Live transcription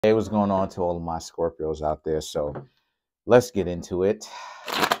Hey, what's going on to all of my Scorpios out there? So let's get into it.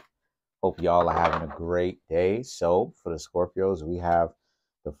 Hope y'all are having a great day. So for the Scorpios, we have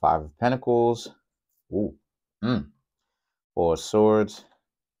the Five of Pentacles, ooh, Four of Swords,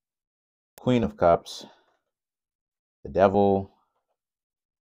 Queen of Cups, the Devil,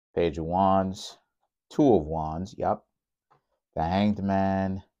 Page of Wands, Two of Wands, yep, the Hanged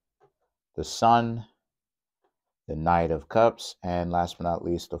Man, the Sun, the Knight of Cups, and last but not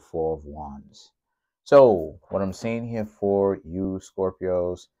least, the Four of Wands. So what I'm seeing here for you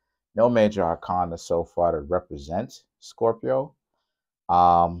Scorpios, no major arcana so far to represent Scorpio.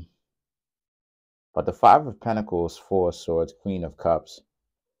 But the Five of Pentacles, Four of Swords, Queen of Cups,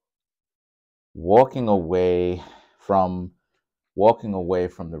 walking away from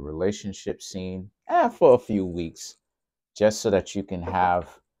the relationship scene for a few weeks, just so that you can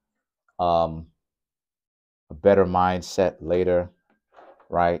have a better mindset later,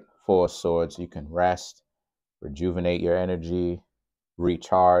 right? Four of Swords, you can rest, rejuvenate your energy,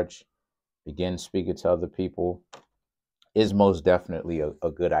 recharge, begin speaking to other people is most definitely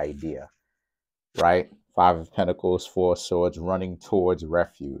a good idea, right? Five of Pentacles, Four of Swords, running towards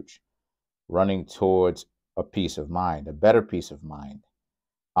refuge, running towards a peace of mind, a better peace of mind.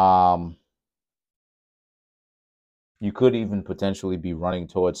 You could even potentially be running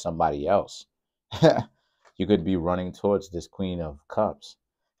towards somebody else. You could be running towards this Queen of Cups,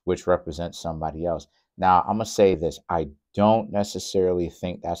 which represents somebody else. Now, I'm going to say this. I don't necessarily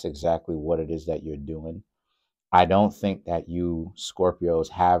think that's exactly what it is that you're doing. I don't think that you Scorpios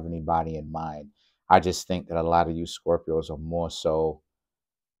have anybody in mind. I just think that a lot of you Scorpios are more so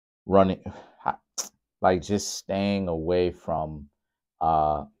running, like just staying away from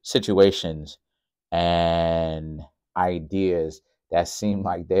situations and ideas that seem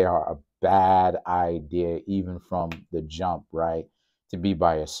like they are a bad idea, even from the jump, right? To be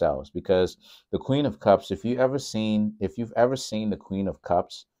by yourselves, because the Queen of Cups, if you've ever seen the Queen of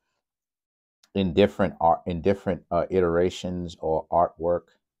Cups in different iterations or artwork,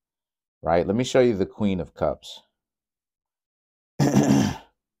 right? Let me show you the Queen of Cups. Let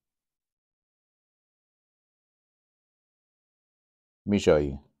me show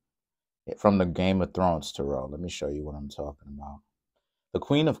you from the Game of Thrones tarot. Let me show you what I'm talking about. The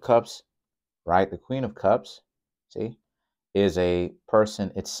Queen of Cups, right? The Queen of Cups, see, is a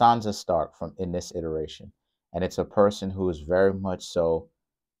person. It's Sansa Stark from in this iteration, and it's a person who is very much so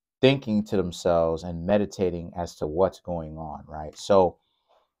thinking to themselves and meditating as to what's going on, right? So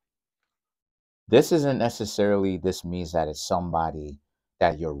this isn't necessarily, this means that it's somebody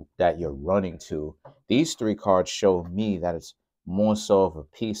that you're running to. These three cards show me that it's more so of a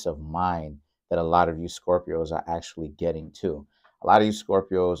peace of mind that a lot of you Scorpios are actually getting to. A lot of you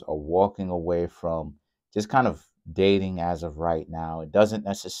Scorpios are walking away from just kind of dating as of right now. It doesn't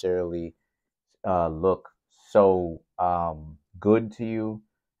necessarily look so good to you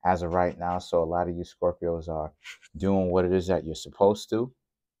as of right now. So a lot of you Scorpios are doing what it is that you're supposed to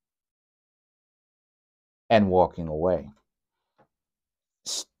and walking away.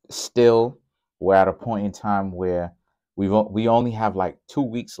 Still, we're at a point in time where we only have like 2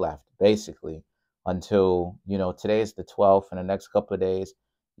 weeks left, basically, until, today is the 12th, and the next couple of days,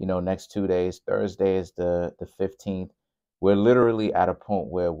 next 2 days, Thursday is the 15th. We're literally at a point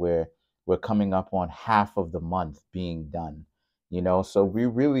where we're coming up on half of the month being done, so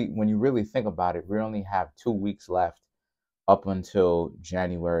when you really think about it, we only have 2 weeks left up until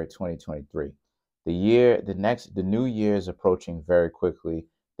January 2023. The new year is approaching very quickly.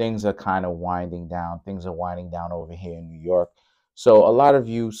 Things are kind of winding down. Things are winding down over here in New York. So a lot of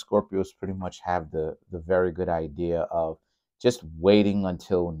you Scorpios pretty much have the very good idea of just waiting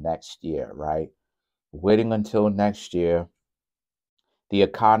until next year, right? Waiting until next year. The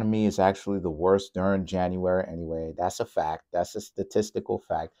economy is actually the worst during January anyway. That's a fact. That's a statistical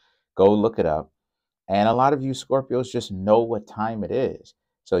fact. Go look it up. And a lot of you Scorpios just know what time it is.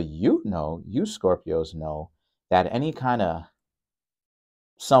 So you Scorpios know that anyone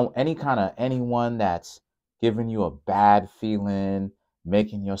that's giving you a bad feeling,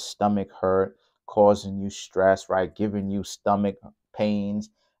 making your stomach hurt, causing you stress, right? Giving you stomach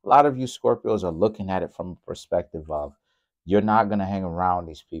pains. A lot of you Scorpios are looking at it from a perspective of you're not going to hang around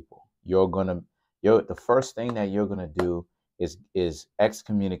these people. The first thing that you're going to do is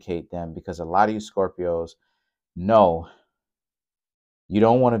excommunicate them, because a lot of you Scorpios know you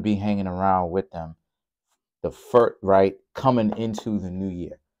don't want to be hanging around with them the first, right, coming into the new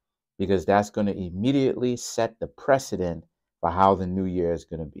year, because that's going to immediately set the precedent for how the new year is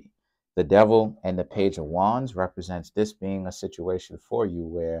going to be. The Devil and the Page of Wands represents this being a situation for you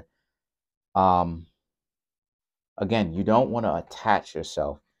where again, you don't want to attach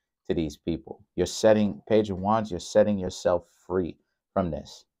yourself to these people. You're setting, Page of Wands, you're setting yourself free from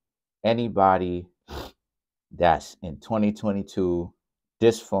this. Anybody that's in 2022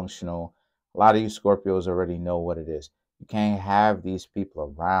 dysfunctional, a lot of you Scorpios already know what it is. You can't have these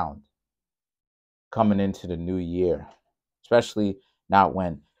people around coming into the new year, especially not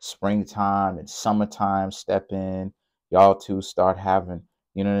when springtime and summertime step in. Y'all two start having,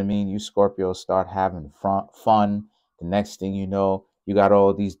 you know what I mean? You Scorpios start having fun. The next thing you know, you got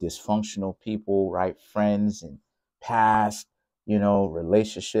all these dysfunctional people, right? Friends and past,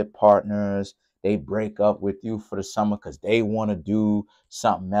 relationship partners. They break up with you for the summer because they want to do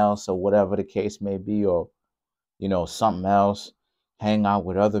something else or whatever the case may be, or something else, hang out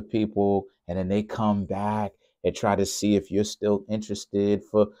with other people, and then they come back and try to see if you're still interested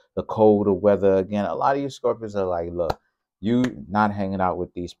for the cold or weather again. A lot of you Scorpios are like, look, you not hanging out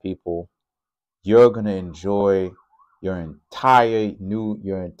with these people, you're going to enjoy your entire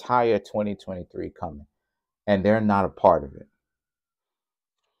 2023 coming, and they're not a part of it.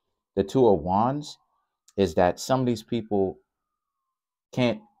 The Two of Wands is that some of these people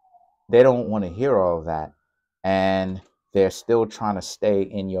they don't want to hear all of that, and they're still trying to stay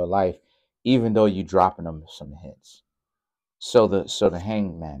in your life, even though you're dropping them some hints. So the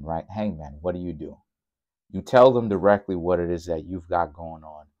hangman, right? Hangman, what do? You tell them directly what it is that you've got going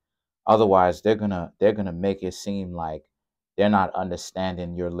on. Otherwise, they're gonna make it seem like they're not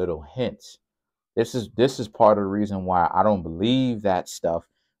understanding your little hints. This is part of the reason why I don't believe that stuff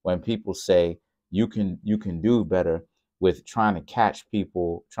when people say you can do better with trying to catch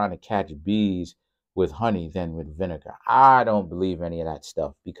bees with honey than with vinegar. I don't believe any of that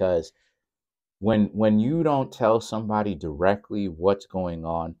stuff, because when you don't tell somebody directly what's going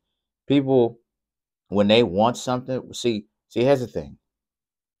on, people, when they want something, see, here's the thing.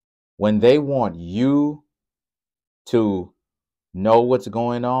 When they want you to know what's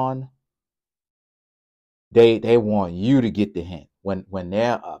going on, they want you to get the hint when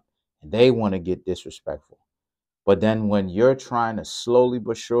they're up, and they want to get disrespectful. But then when you're trying to slowly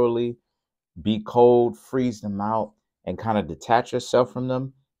but surely be cold, freeze them out, and kind of detach yourself from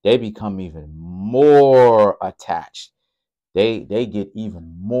them, they become even more attached. They get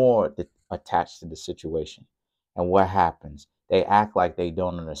even more attached to the situation. And what happens? They act like they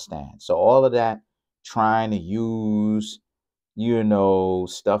don't understand. So all of that trying to use,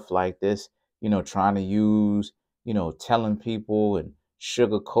 stuff like this, trying to use, telling people and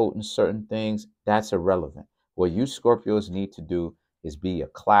sugarcoating certain things, that's irrelevant. What you Scorpios need to do is be a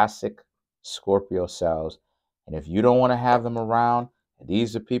classic Scorpio selves. And if you don't want to have them around,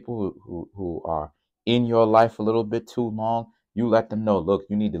 these are people who are in your life a little bit too long, you let them know, look,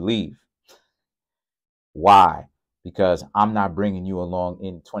 you need to leave. Why? Because I'm not bringing you along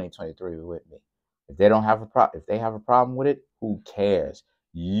in 2023 with me. If they don't have if they have a problem with it, who cares?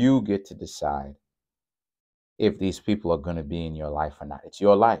 You get to decide if these people are going to be in your life or not. It's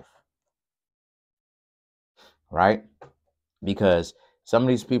your life, right? Because some of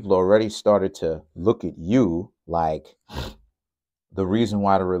these people already started to look at you like the reason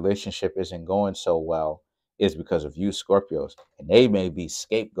why the relationship isn't going so well is because of you Scorpios. And they may be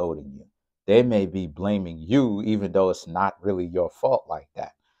scapegoating you. They may be blaming you, even though it's not really your fault like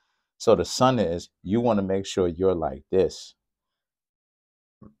that. So the sun is, you want to make sure you're like this.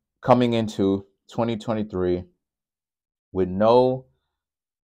 Coming into 2023 with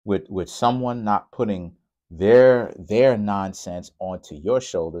with someone not putting their nonsense onto your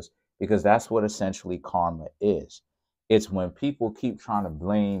shoulders, because that's what essentially karma is. It's when people keep trying to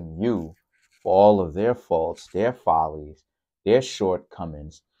blame you for all of their faults, their follies, their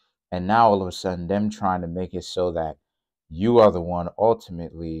shortcomings, and now all of a sudden them trying to make it so that you are the one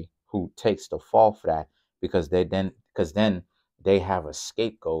ultimately who takes the fall for that, because then they have a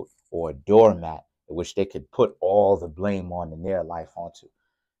scapegoat or a doormat which they could put all the blame on in their life onto.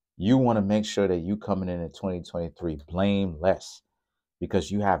 You want to make sure that you coming in 2023 blameless, because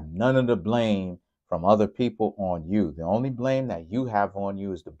you have none of the blame from other people on you. The only blame that you have on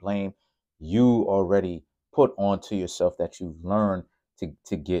you is the blame you already put onto yourself that you've learned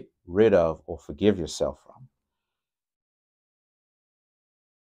to get rid of or forgive yourself from.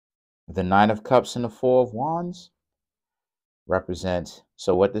 The Nine of Cups and the Four of Wands represents,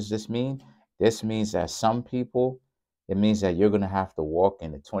 so what does this mean? This means that some people, it means that you're going to have to walk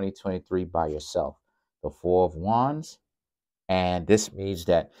into 2023 by yourself. The Four of Wands, and this means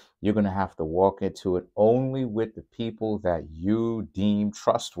that you're going to have to walk into it only with the people that you deem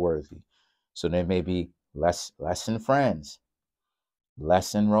trustworthy. So there may be less in friends,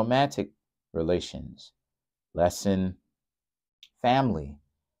 less in romantic relations, less in family.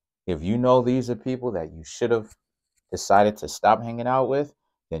 If you know these are people that you should have decided to stop hanging out with,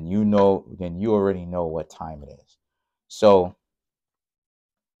 then you already know what time it is. So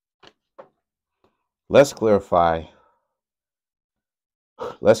let's clarify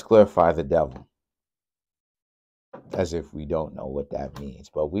the devil, as if we don't know what that means,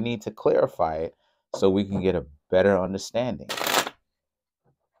 but we need to clarify it so we can get a better understanding.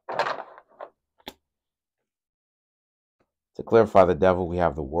 To clarify the devil, we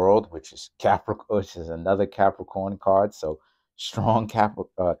have the world, which is Capricorn, which is another Capricorn card. So strong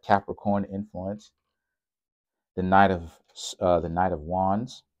Capricorn influence. The Knight of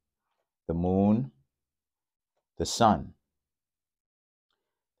Wands, the Moon, the Sun.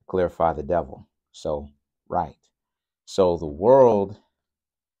 Clarify the devil. So right. So the world,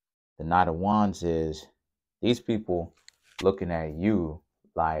 the Knight of Wands is these people looking at you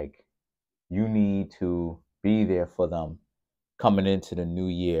like you need to be there for them coming into the new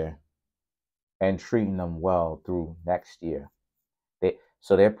year and treating them well through next year.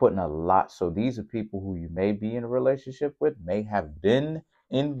 So they're putting a lot. So these are people who you may be in a relationship with, may have been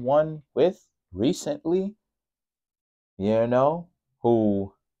in one with recently,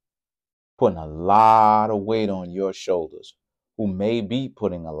 who putting a lot of weight on your shoulders, who may be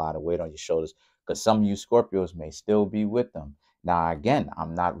putting a lot of weight on your shoulders, because some of you Scorpios may still be with them. Now, again,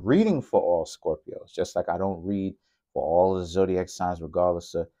 I'm not reading for all Scorpios, just like I don't read for all the zodiac signs,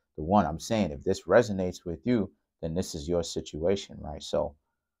 regardless of the one. I'm saying if this resonates with you, then this is your situation, right? So,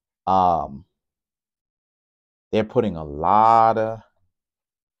 they're putting a lot of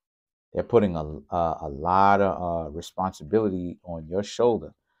responsibility on your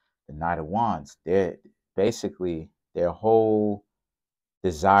shoulder. The Knight of Wands, they're basically their whole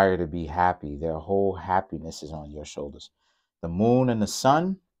desire to be happy, their whole happiness is on your shoulders. The Moon and the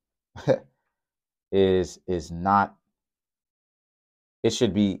Sun is not. It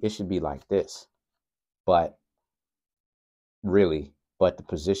should be like this, but the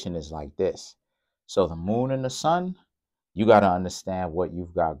position is like this. So the Moon and the Sun, you got to understand what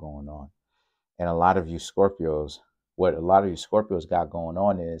you've got going on. And a lot of you Scorpios got going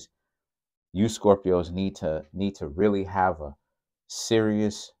on is you Scorpios need to really have a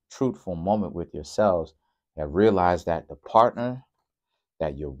serious, truthful moment with yourselves and realize that the partner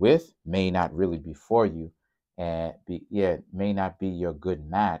that you're with may not really be for you and may not be your good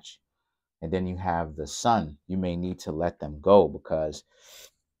match. And then you have the Sun. You may need to let them go because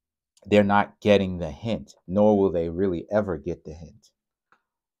they're not getting the hint, nor will they really ever get the hint,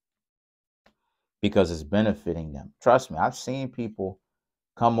 because it's benefiting them. Trust me, I've seen people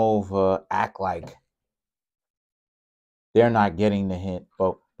come over, act like they're not getting the hint,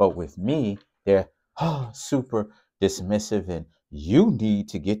 but with me, they're super dismissive and you need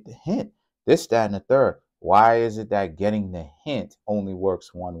to get the hint. This, that, and the third. Why is it that getting the hint only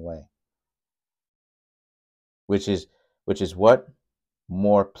works one way? Which is what?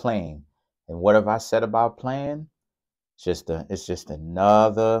 More playing. And what have I said about playing? It's just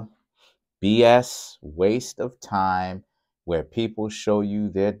another BS waste of time where people show you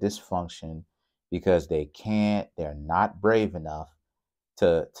their dysfunction because they're not brave enough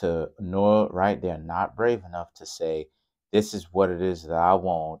to know, right? They're not brave enough to say, this is what it is that I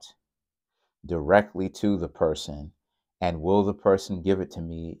want directly to the person. And will the person give it to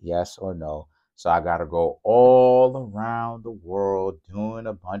me? Yes or no? So I got to go all around the world doing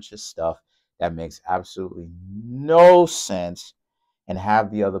a bunch of stuff that makes absolutely no sense and have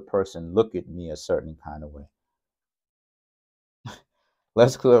the other person look at me a certain kind of way.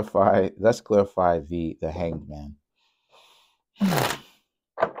 Let's clarify the Hanged Man.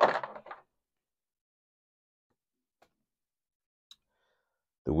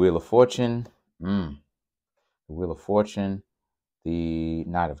 The Wheel of Fortune. The Wheel of Fortune. The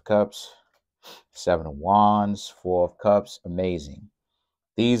Knight of Cups. Seven of Wands. Four of Cups. Amazing.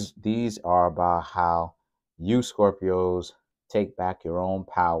 These are about how you Scorpios take back your own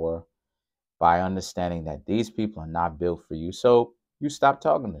power by understanding that these people are not built for you. So you stop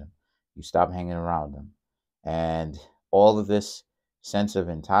talking to them. You stop hanging around them. And all of this sense of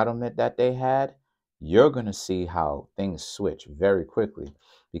entitlement that they had, you're going to see how things switch very quickly.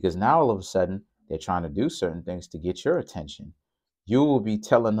 Because now all of a sudden, they're trying to do certain things to get your attention. You will be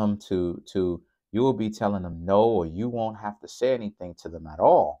telling them no, or you won't have to say anything to them at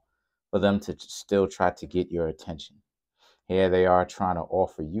all for them to still try to get your attention. Here they are trying to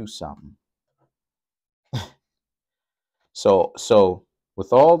offer you something. So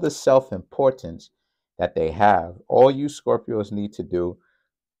with all this self-importance that they have, all you Scorpios need to do,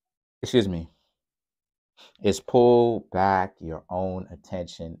 is pull back your own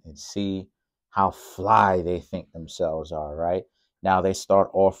attention and see how fly they think themselves are, right? Now they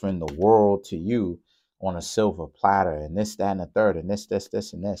start offering the world to you on a silver platter, and this, that, and the third, and this,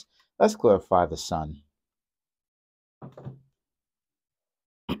 and this. Let's glorify the sun.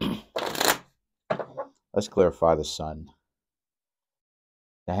 Let's glorify the sun.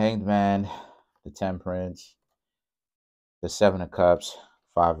 The Hanged Man, the Temperance, the Seven of Cups,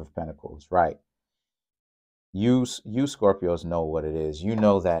 Five of Pentacles. Right. You Scorpios know what it is. You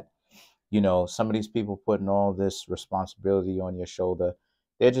know that, some of these people putting all this responsibility on your shoulder,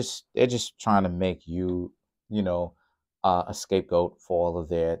 they're just trying to make you, a scapegoat for all of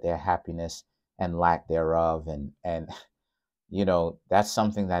their happiness and lack thereof. And that's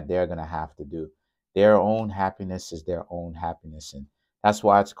something that they're going to have to do. Their own happiness is their own happiness. And that's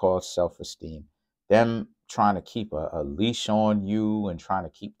why it's called self-esteem. Them trying to keep a leash on you and trying to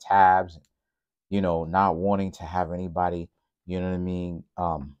keep tabs, not wanting to have anybody, you know what I mean?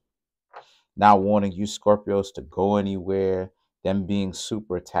 Not wanting you Scorpios to go anywhere, them being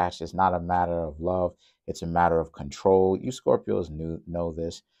super attached. It's not a matter of love. It's a matter of control. You Scorpios know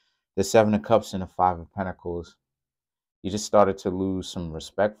this. The Seven of Cups and the Five of Pentacles, you just started to lose some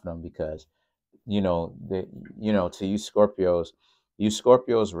respect for them because, to you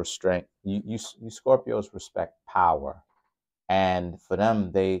Scorpios respect power. And for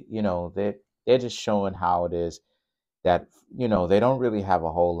them, they're just showing how it is that, they don't really have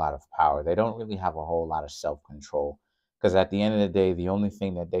a whole lot of power. They don't really have a whole lot of self-control. Because at the end of the day, the only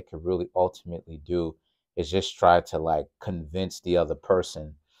thing that they could really ultimately do is just try to like convince the other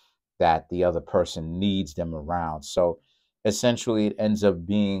person that the other person needs them around. So essentially it ends up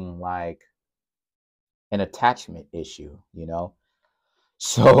being like an attachment issue,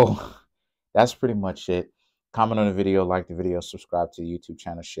 So that's pretty much it. Comment on the video, like the video, subscribe to the YouTube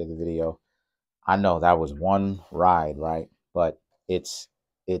channel, share the video. I know that was one ride, right? But it's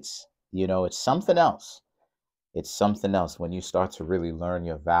it's something else. It's something else when you start to really learn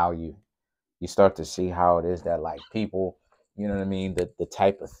your value. You start to see how it is that like people, you know what I mean, the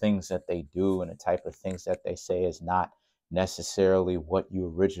type of things that they do and the type of things that they say is not necessarily what you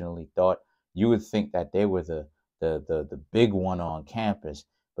originally thought. You would think that they were the big one on campus,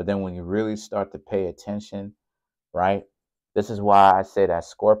 but then when you really start to pay attention, right? This is why I say that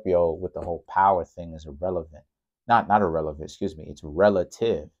Scorpio with the whole power thing is irrelevant. Not irrelevant, excuse me. It's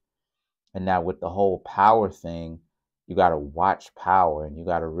relative. And now with the whole power thing, you got to watch power and you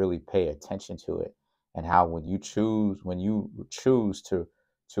got to really pay attention to it. And how when you choose to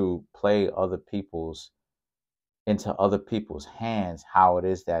play into other people's hands, how it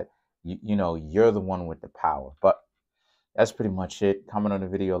is that you're the one with the power. But that's pretty much it. Comment on the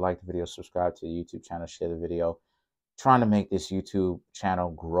video, like the video, subscribe to the YouTube channel, share the video. Trying to make this YouTube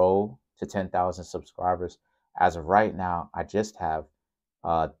channel grow to 10,000 subscribers. As of right now, I just have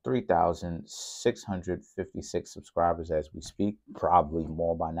 3,656 subscribers as we speak. Probably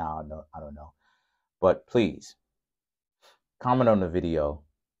more by now. I don't know. But please comment on the video.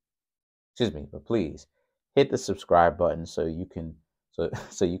 Excuse me, but please hit the subscribe button so you can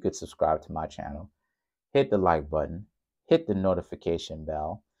so you could subscribe to my channel. Hit the like button, hit the notification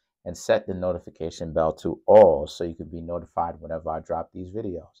bell, and set the notification bell to all so you can be notified whenever I drop these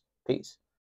videos. Peace.